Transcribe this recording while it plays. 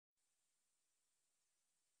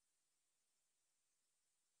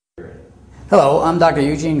Hello, I'm Dr.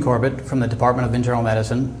 Eugene Corbett from the Department of Internal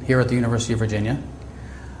Medicine here at the University of Virginia.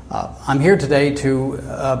 I'm here today to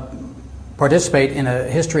participate in a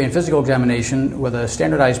history and physical examination with a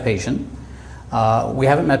standardized patient. We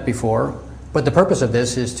haven't met before, but the purpose of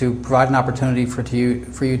this is to provide an opportunity for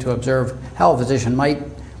you to observe how a physician might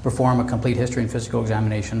perform a complete history and physical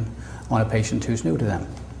examination on a patient who's new to them.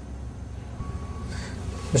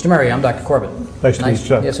 Mr. Murray, I'm Dr. Corbett. Nice to meet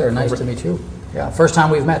you. Yes, sir. Nice to meet you. Yeah, first time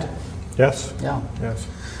we've met. Yes. Yeah. Yes.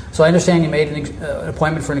 So I understand you made an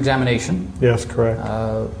appointment for an examination. Yes, correct.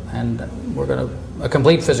 And we're going to a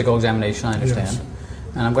complete physical examination, I understand. Yes.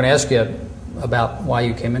 And I'm going to ask you about why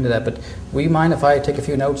you came into that. But will you mind if I take a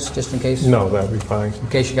few notes just in case? No, that'll be fine. In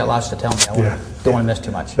case you got lots to tell me. Don't want to miss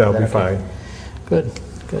too much. That'll be fine. Good.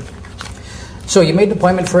 Good. So you made an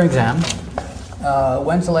appointment for an exam.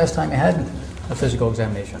 When's the last time you had a physical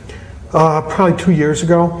examination? Probably 2 years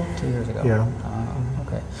ago. 2 years ago. Yeah.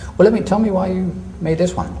 Okay. Well, tell me why you made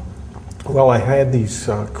this one. Well, I had these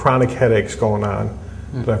chronic headaches going on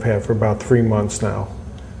that I've had for about 3 months now,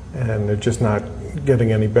 and they're just not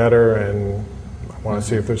getting any better, and I want to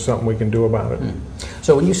see if there's something we can do about it.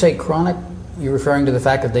 So when you say chronic, you're referring to the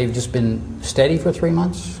fact that they've just been steady for 3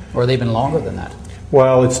 months, or they've been longer than that?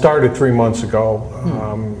 Well, it started 3 months ago,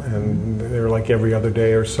 and they were like every other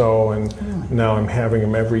day or so, and now I'm having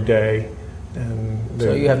them every day. And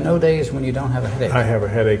so you have no days when you don't have a headache? I have a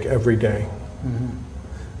headache every day.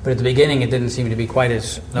 But at the beginning, it didn't seem to be quite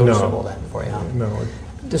as noticeable then for you, huh? No.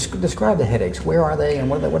 Describe the headaches. Where are they, and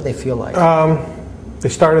what do they feel like? They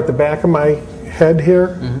start at the back of my head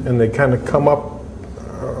here, and they kind of come up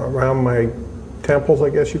around my temples, I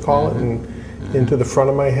guess you call it, and into the front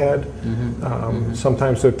of my head.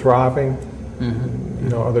 Sometimes they're throbbing. You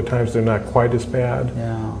know, other times they're not quite as bad.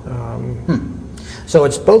 Yeah. So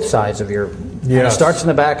it's both sides of your... Yes. It starts in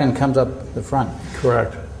the back and comes up the front.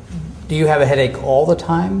 Correct. Do you have a headache all the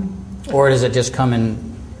time, or does it just come in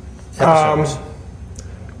episodes?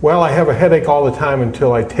 Well, I have a headache all the time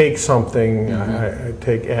until I take something. I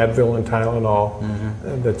take Advil and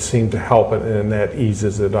Tylenol that seem to help it, and that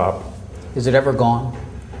eases it up. Is it ever gone?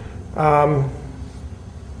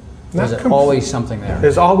 Is it always something there?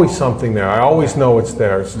 There's always something there. I always know it's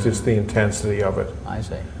there. It's just the intensity of it. I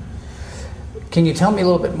see. Can you tell me a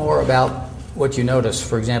little bit more about what you notice?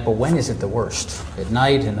 For example, when is it the worst? At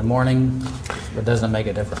night, in the morning? Or doesn't it make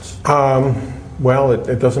a difference? Well,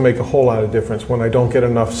 it doesn't make a whole lot of difference. When I don't get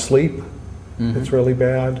enough sleep, it's really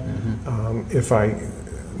bad. If I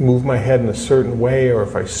move my head in a certain way, or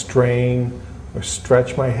if I strain or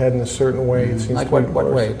stretch my head in a certain way, it seems like to be what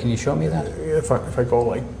worse. way? Can you show me that? If I go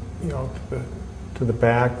like, you know, to the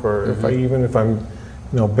back, or if I'm, you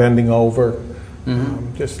know, bending over.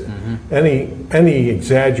 Just any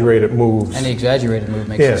exaggerated moves. Any exaggerated move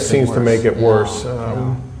makes it seems worse. to make it worse.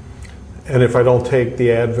 And if I don't take the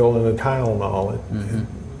Advil and the Tylenol,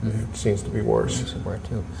 it seems to be worse. Makes it worse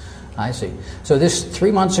too. I see. So this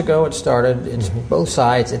 3 months ago it started. It's both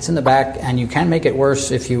sides. It's in the back, and you can make it worse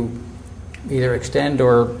if you either extend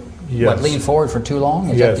or lean forward for too long.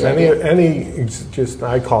 Is yes. that the idea? Just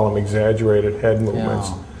I call them exaggerated head movements.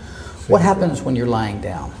 Yeah. What happens when you're lying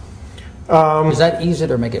down? Does that ease it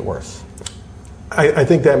or make it worse? I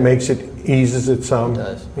think that eases it some. It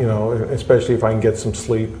does. You know, especially if I can get some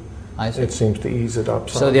sleep. I see. It seems to ease it up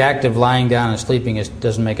some. So the act of lying down and sleeping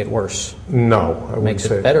doesn't make it worse? No, I wouldn't Makes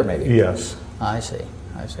say. it better, maybe? Yes. I see.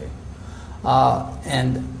 I see.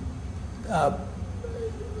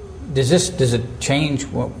 Does it change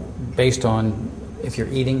based on if you're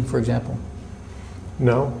eating, for example?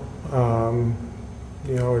 No.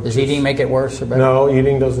 You know, Does eating make it worse or better? No,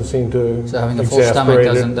 eating doesn't seem to. So having a full stomach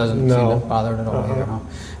doesn't seem No. to bother it at all either, huh?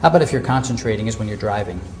 How about if you're concentrating, is when you're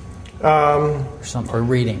driving or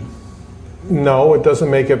reading? No, it doesn't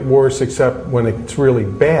make it worse, except when it's really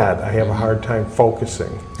bad. I have a hard time focusing.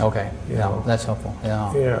 Okay, know. That's helpful.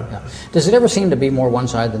 Yeah. Does it ever seem to be more one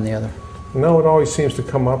side than the other? No, it always seems to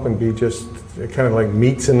come up and be just kind of like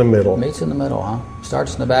meets in the middle. Meets in the middle, huh?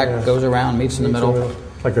 Starts in the back, goes around, meets in the middle.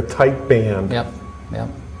 Like a tight band. Yep.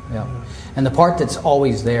 And the part that's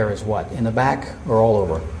always there is what? In the back or all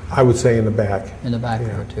over? I would say in the back. In the back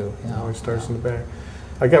there too. It always starts in the back.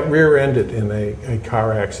 I got rear-ended in a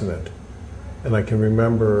car accident, and I can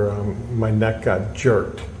remember my neck got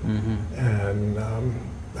jerked, and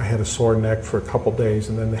I had a sore neck for a couple days,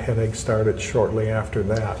 and then the headache started shortly after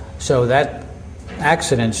that. So that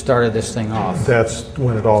accident started this thing off? That's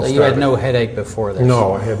when it all started. So you had no headache before this?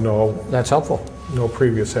 No, I had no. That's helpful. No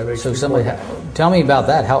previous headaches. So tell me about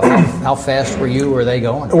that. How fast were you? Were they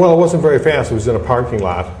going? Well, it wasn't very fast. It was in a parking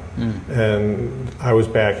lot, and I was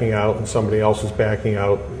backing out, and somebody else was backing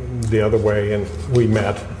out the other way, and we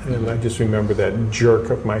met, and I just remember that jerk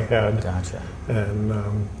of my head. Gotcha.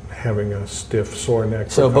 And having a stiff, sore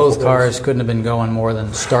neck. So both cars couldn't have been going more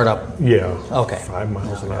than startup? Yeah. Okay. 5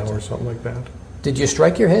 miles an hour or something like that. Did you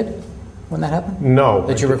strike your head when that happened? No.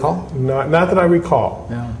 Did you recall? Not that I recall.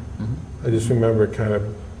 Yeah. I just remember it kind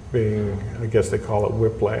of being, I guess they call it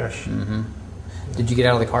whiplash. Did you get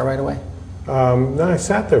out of the car right away? No, I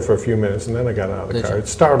sat there for a few minutes and then I got out of the car. It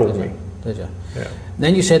startled me. Did you? Yeah.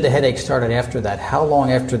 Then you said the headache started after that. How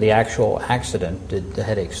long after the actual accident did the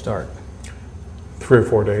headache start? 3 or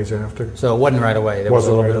 4 days after. So it wasn't right away. There was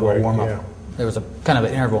a little bit of a warm-up. Yeah. There was a kind of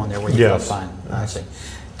an interval in there where you felt fine. I see.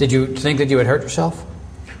 Did you think that you had hurt yourself?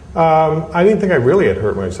 I didn't think I really had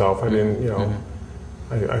hurt myself. I didn't,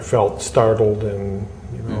 I felt startled and,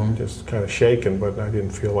 just kind of shaken, but I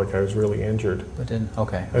didn't feel like I was really injured. But didn't,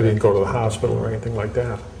 okay. I didn't go to the hospital or anything like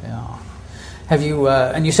that. Yeah. Have you,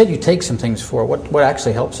 and you said you take some things for it. What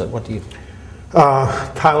actually helps it? What do you?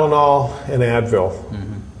 Tylenol and Advil.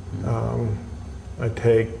 I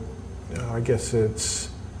take, I guess it's...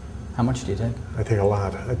 How much do you take? I take a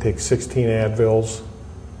lot. I take 16 Advils,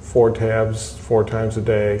 4 tabs, 4 times a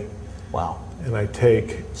day. Wow. And I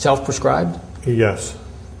take... Self-prescribed? Yes.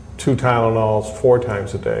 2 Tylenols 4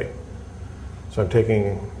 times a day. So I'm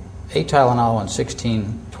taking... 8 Tylenol and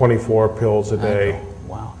 16... 24 pills a day.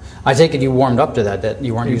 Wow. I take it you warmed up to that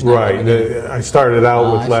you weren't using that. Right. I started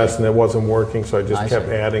out with less see. and it wasn't working, so I just kept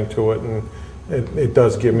adding to it, and it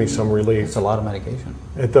does give me some relief. It's a lot of medication.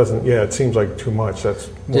 It doesn't, it seems like too much. That's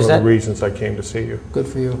one of the reasons I came to see you. Good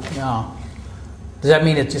for you, yeah. Does that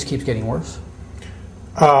mean it just keeps getting worse?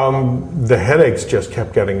 The headaches just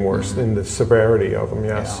kept getting worse in the severity of them,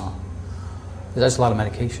 yes. Yeah. That's a lot of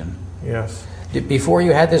medication. Yes. Before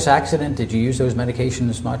you had this accident, did you use those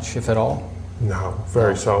medications much, if at all? No,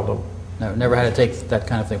 very seldom. No, never had to take that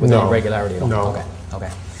kind of thing with any regularity at all? No. Okay,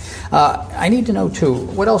 okay. I need to know, too,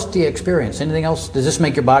 what else do you experience? Anything else? Does this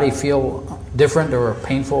make your body feel different or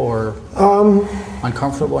painful or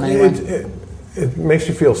uncomfortable in any way? It makes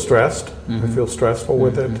me feel stressed. I feel stressful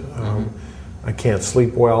with it. I can't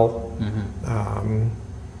sleep well.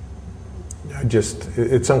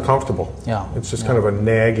 It's uncomfortable. Yeah. It's just kind of a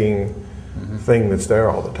nagging thing that's there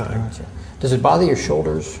all the time. Gotcha. Does it bother your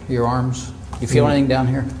shoulders, your arms? You feel anything down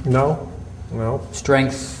here? No.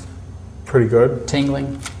 Strength? Pretty good.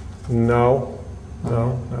 Tingling? No,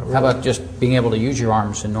 not really. How about just being able to use your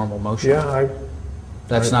arms in normal motion? Yeah,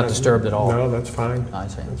 That's not disturbed at all? No, that's fine. I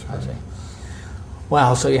see, I see.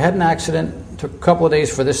 Wow, so you had an accident, took a couple of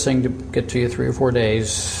days for this thing to get to you, 3 or 4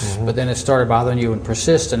 days, but then it started bothering you and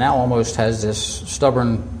persist, and now almost has this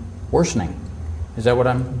stubborn worsening. Is that what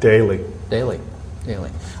I'm... Daily. Daily.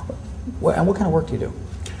 And what kind of work do you do?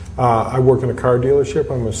 I work in a car dealership.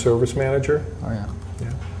 I'm a service manager. Oh, yeah.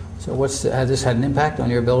 So has this had an impact on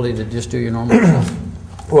your ability to just do your normal stuff?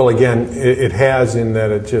 Well, again, it has, in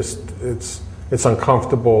that it's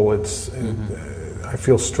uncomfortable. I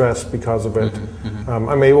feel stressed because of it.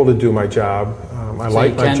 I'm able to do my job. I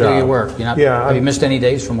like my job. You can do your work. Have you missed any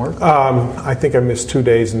days from work? I think I missed 2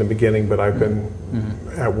 days in the beginning, but I've been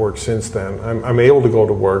at work since then. I'm able to go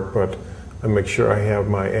to work, but I make sure I have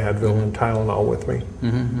my Advil and Tylenol with me.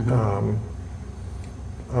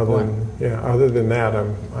 Other than that,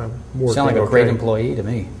 I'm working. You sound like a great employee to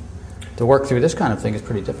me. To work through this kind of thing is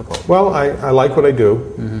pretty difficult. Well, I like what I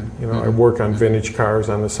do. I work on vintage cars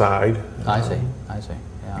on the side. I see.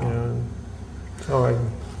 Yeah. So I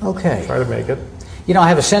try to make it. I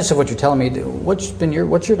have a sense of what you're telling me.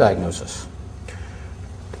 What's your diagnosis?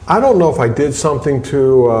 I don't know if I did something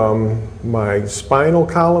to my spinal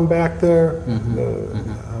column back there.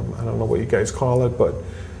 I don't know what you guys call it, but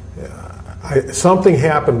something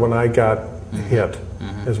happened when I got hit,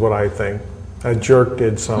 is what I think. A jerk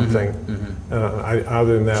did something.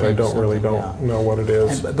 Other than that, I don't know what it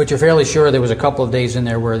is. But you're fairly sure there was a couple of days in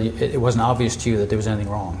there where it wasn't obvious to you that there was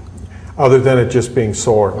anything wrong? Other than it just being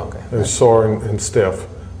sore. Okay. It was sore and stiff.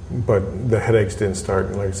 But the headaches didn't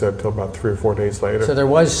start, like I said, until about 3 or 4 days later. So there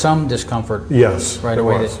was some discomfort. Yes, right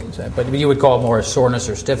away. But you would call it more a soreness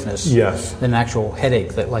or stiffness. Yes. Than an actual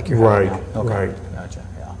headache like you're having now. Okay. Right. Gotcha.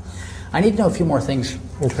 Yeah. I need to know a few more things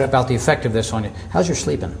about the effect of this on you. How's your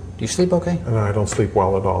sleeping? Do you sleep okay? No, I don't sleep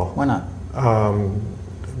well at all. Why not?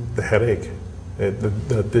 The headache,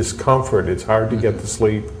 the discomfort. It's hard to get to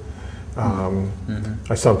sleep.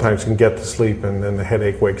 I sometimes can get to sleep and then the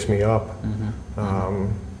headache wakes me up.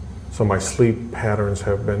 So my sleep patterns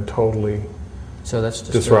have been totally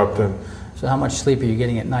disrupted. So how much sleep are you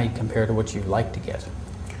getting at night compared to what you like to get?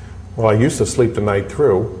 Well, I used to sleep the night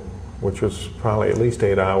through, which was probably at least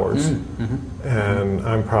 8 hours. And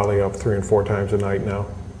I'm probably up 3 and 4 times a night now.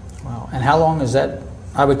 Wow. And how long is that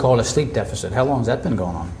I would call it a sleep deficit. How long has that been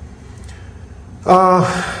going on?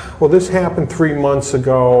 Well, this happened 3 months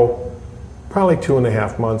ago, probably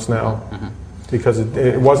 2.5 months now, because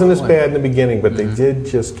it wasn't as bad in the beginning, but they did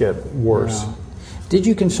just get worse. Wow. Did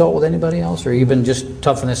you consult with anybody else, or you've been just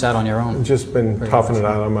toughing this out on your own? Just been toughing it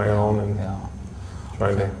out on my own and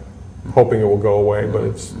trying to, hoping it will go away, but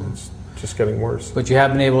it's just getting worse. But you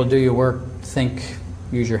have been able to do your work, think,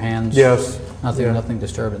 use your hands? Yes. Nothing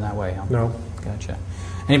disturbed in that way, huh? No. Gotcha.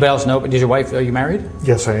 Anybody else know? Did your wife, are you married?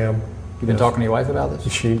 Yes, I am. You've been talking to your wife about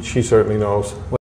this? She certainly knows.